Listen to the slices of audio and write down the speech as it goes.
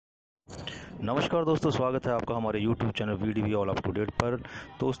नमस्कार दोस्तों, स्वागत है आपका हमारे YouTube channel BDB All Uptodates पर।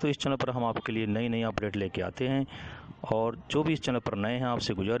 दोस्तों, इस चैनल पर हम आपके लिए नई नई अपडेट लेके आते हैं और जो भी इस चैनल पर नए हैं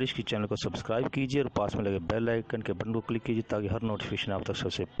आपसे गुजारिश की चैनल को सब्सक्राइब कीजिए और पास में लगे बेल आइकन के बटन को क्लिक कीजिए ताकि हर नोटिफिकेशन आप तक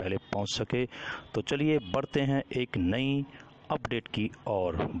सबसे पहले पहुंच सके। तो चलिए बढ़ते हैं एक नई अपडेट की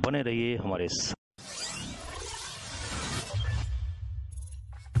और बने रहिए हमारे साथ।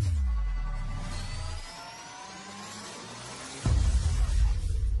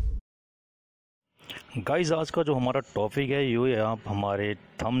 गाइस, आज का जो हमारा टॉपिक है ये आप हमारे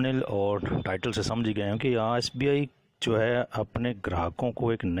थंबनेल और टाइटल से समझ गए हैं कि यहाँ SBI जो है अपने ग्राहकों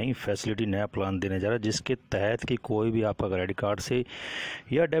को एक नई फैसिलिटी, नया प्लान देने जा रहा है जिसके तहत कि कोई भी आपका क्रेडिट कार्ड से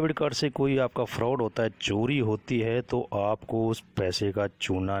या डेबिट कार्ड से कोई आपका फ्रॉड होता है, चोरी होती है, तो आपको उस पैसे का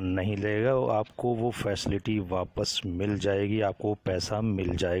चूना नहीं लगेगा और आपको वो फैसिलिटी वापस मिल जाएगी, आपको पैसा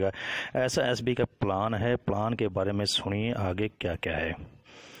मिल जाएगा। ऐसा SBI का प्लान है। प्लान के बारे में सुनिए आगे क्या क्या है।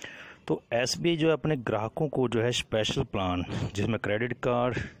 तो SBI जो है अपने ग्राहकों को जो है स्पेशल प्लान जिसमें क्रेडिट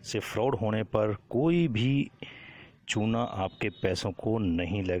कार्ड से फ्रॉड होने पर कोई भी चूना आपके पैसों को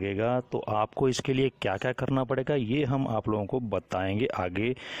नहीं लगेगा। तो आपको इसके लिए क्या क्या करना पड़ेगा ये हम आप लोगों को बताएंगे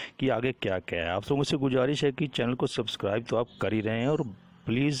आगे कि आगे क्या क्या है। आप लोगों से गुजारिश है कि चैनल को सब्सक्राइब तो आप कर ही रहे हैं और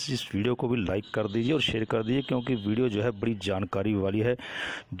प्लीज़ इस वीडियो को भी लाइक कर दीजिए और शेयर कर दीजिए क्योंकि वीडियो जो है बड़ी जानकारी वाली है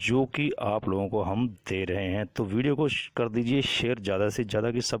जो कि आप लोगों को हम दे रहे हैं। तो वीडियो को कर दीजिए शेयर ज़्यादा से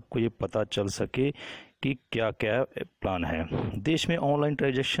ज़्यादा कि सबको ये पता चल सके कि क्या क्या प्लान है। देश में ऑनलाइन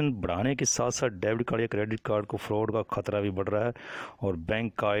ट्रांजैक्शन बढ़ाने के साथ साथ डेबिट कार्ड या क्रेडिट कार्ड को फ्रॉड का खतरा भी बढ़ रहा है और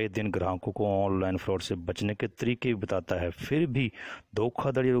बैंक आए दिन ग्राहकों को ऑनलाइन फ्रॉड से बचने के तरीके भी बताता है। फिर भी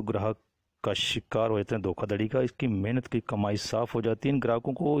धोखाधड़ी और ग्राहक का शिकार हो जाते हैं धोखाधड़ी का, इसकी मेहनत की कमाई साफ हो जाती है। इन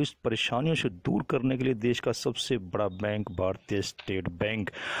ग्राहकों को इस परेशानियों से दूर करने के लिए देश का सबसे बड़ा बैंक भारतीय स्टेट बैंक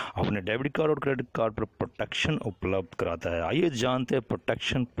अपने डेबिट कार्ड और क्रेडिट कार्ड पर प्रोटेक्शन उपलब्ध कराता है। आइए जानते हैं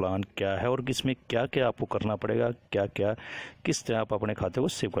प्रोटेक्शन प्लान क्या है और इसमें क्या क्या आपको करना पड़ेगा, क्या क्या किस तरह आप अपने खाते को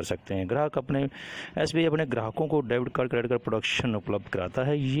सेव कर सकते हैं। SBI अपने ग्राहकों को debit card credit card protection उपलब्ध कराता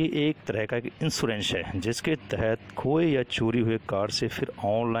है। ये एक तरह का इंश्योरेंस है जिसके तहत खोए या चोरी हुए कार्ड से फिर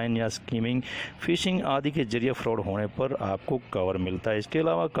ऑनलाइन या स्कीमिंग, फिशिंग आदि के जरिए फ्रॉड होने पर आपको कवर मिलता है। इसके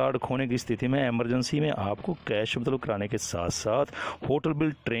अलावा कार्ड खोने की स्थिति में इमरजेंसी में आपको कैश विड्रॉ कराने के साथ साथ होटल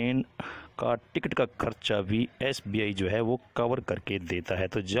बिल, ट्रेन का टिकट का खर्चा भी SBI जो है वो कवर करके देता है।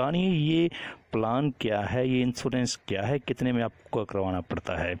 तो जानिए ये प्लान क्या है, ये इंश्योरेंस क्या है, कितने में आपको करवाना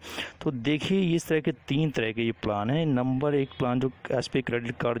पड़ता है। तो देखिए इस तरह के 3 तरह के ये प्लान है। नंबर 1 प्लान जो SBI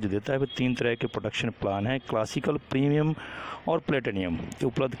क्रेडिट कार्ड जो देता है वो 3 तरह के प्रोटेक्शन प्लान है, क्लासिकल, प्रीमियम और प्लेटिनियम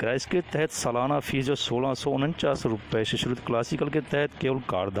उपलब्ध कराए। इसके तहत सालाना फीस जो 1649 रुपये से शुरू। क्लासिकल के तहत केवल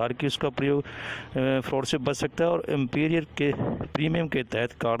कार्डधार की उसका प्रयोग फ्रॉड से बच सकता है और एम्पीरियर के प्रीमियम के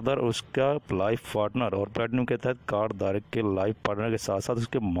तहत कार्डधार और उसका लाइफ पार्टनर और प्लेटिनियम के तहत कार्डधारक के लाइफ पार्टनर के साथ साथ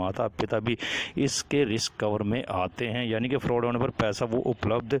उसके माता पिता भी इसके रिस्क कवर में आते हैं, यानी कि फ्रॉड होने पर पैसा वो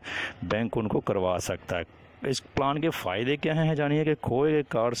उपलब्ध बैंक उनको करवा सकता है। इस प्लान के फ़ायदे क्या हैं जानिए कि खोए गए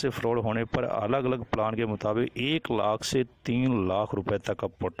कार्ड से फ्रॉड होने पर अलग अलग प्लान के मुताबिक 1 लाख से 3 लाख रुपए तक का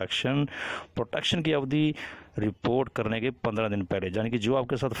प्रोटेक्शन की अवधि रिपोर्ट करने के 15 दिन पहले, यानी कि जो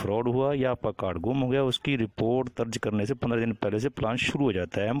आपके साथ फ्रॉड हुआ या आपका कार्ड गुम हो गया उसकी रिपोर्ट दर्ज करने से 15 दिन पहले से प्लान शुरू हो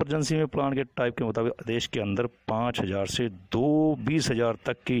जाता है। इमरजेंसी में प्लान के टाइप के मुताबिक देश के अंदर 5,000 से 20,000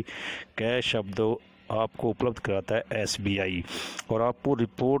 तक की कैश आपको उपलब्ध कराता है SBI और आपको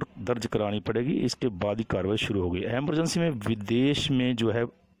रिपोर्ट दर्ज करानी पड़ेगी, इसके बाद ही कार्रवाई शुरू होगी। इमरजेंसी में विदेश में जो है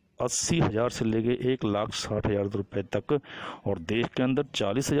 80,000 से लेके 1,60,000 रुपये तक और देश के अंदर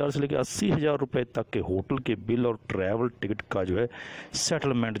 40,000 से लेके 80,000 रुपये तक के होटल के बिल और ट्रैवल टिकट का जो है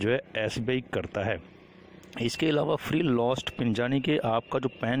सेटलमेंट जो है SBI करता है। इसके अलावा फ्री लॉस्ट पिन, यानी कि आपका जो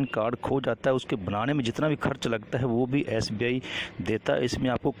पैन कार्ड खो जाता है उसके बनाने में जितना भी खर्च लगता है वो भी SBI देता है। इसमें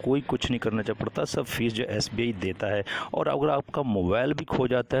आपको कोई कुछ नहीं करना पड़ता, सब फीस जो SBI देता है। और अगर आपका मोबाइल भी खो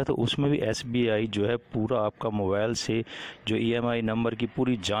जाता है तो उसमें भी SBI जो है पूरा आपका मोबाइल से जो EMI नंबर की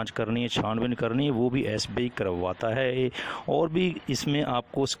पूरी जांच करनी है, छानबीन करनी है, वो भी SBI करवाता है। और भी इसमें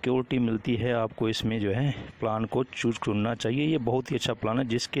आपको सिक्योरिटी मिलती है, आपको इसमें जो है प्लान को चुनना चाहिए। ये बहुत ही अच्छा प्लान है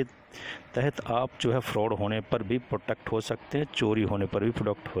जिसके तहत आप जो है फ्रॉड होने पर भी प्रोटेक्ट हो सकते हैं, चोरी होने पर भी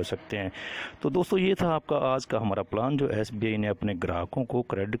प्रोटेक्ट हो सकते हैं। तो दोस्तों ये था आपका आज का हमारा प्लान जो SBI ने अपने ग्राहकों को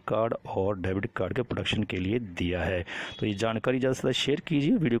क्रेडिट कार्ड और डेबिट कार्ड के प्रोटेक्शन के लिए दिया है। तो ये जानकारी ज़्यादा से ज़्यादा शेयर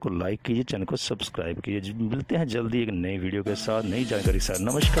कीजिए, वीडियो को लाइक कीजिए, चैनल को सब्सक्राइब कीजिए। मिलते हैं जल्दी एक नई वीडियो के साथ, नई जानकारी के साथ।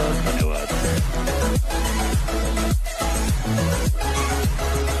 नमस्कार, धन्यवाद।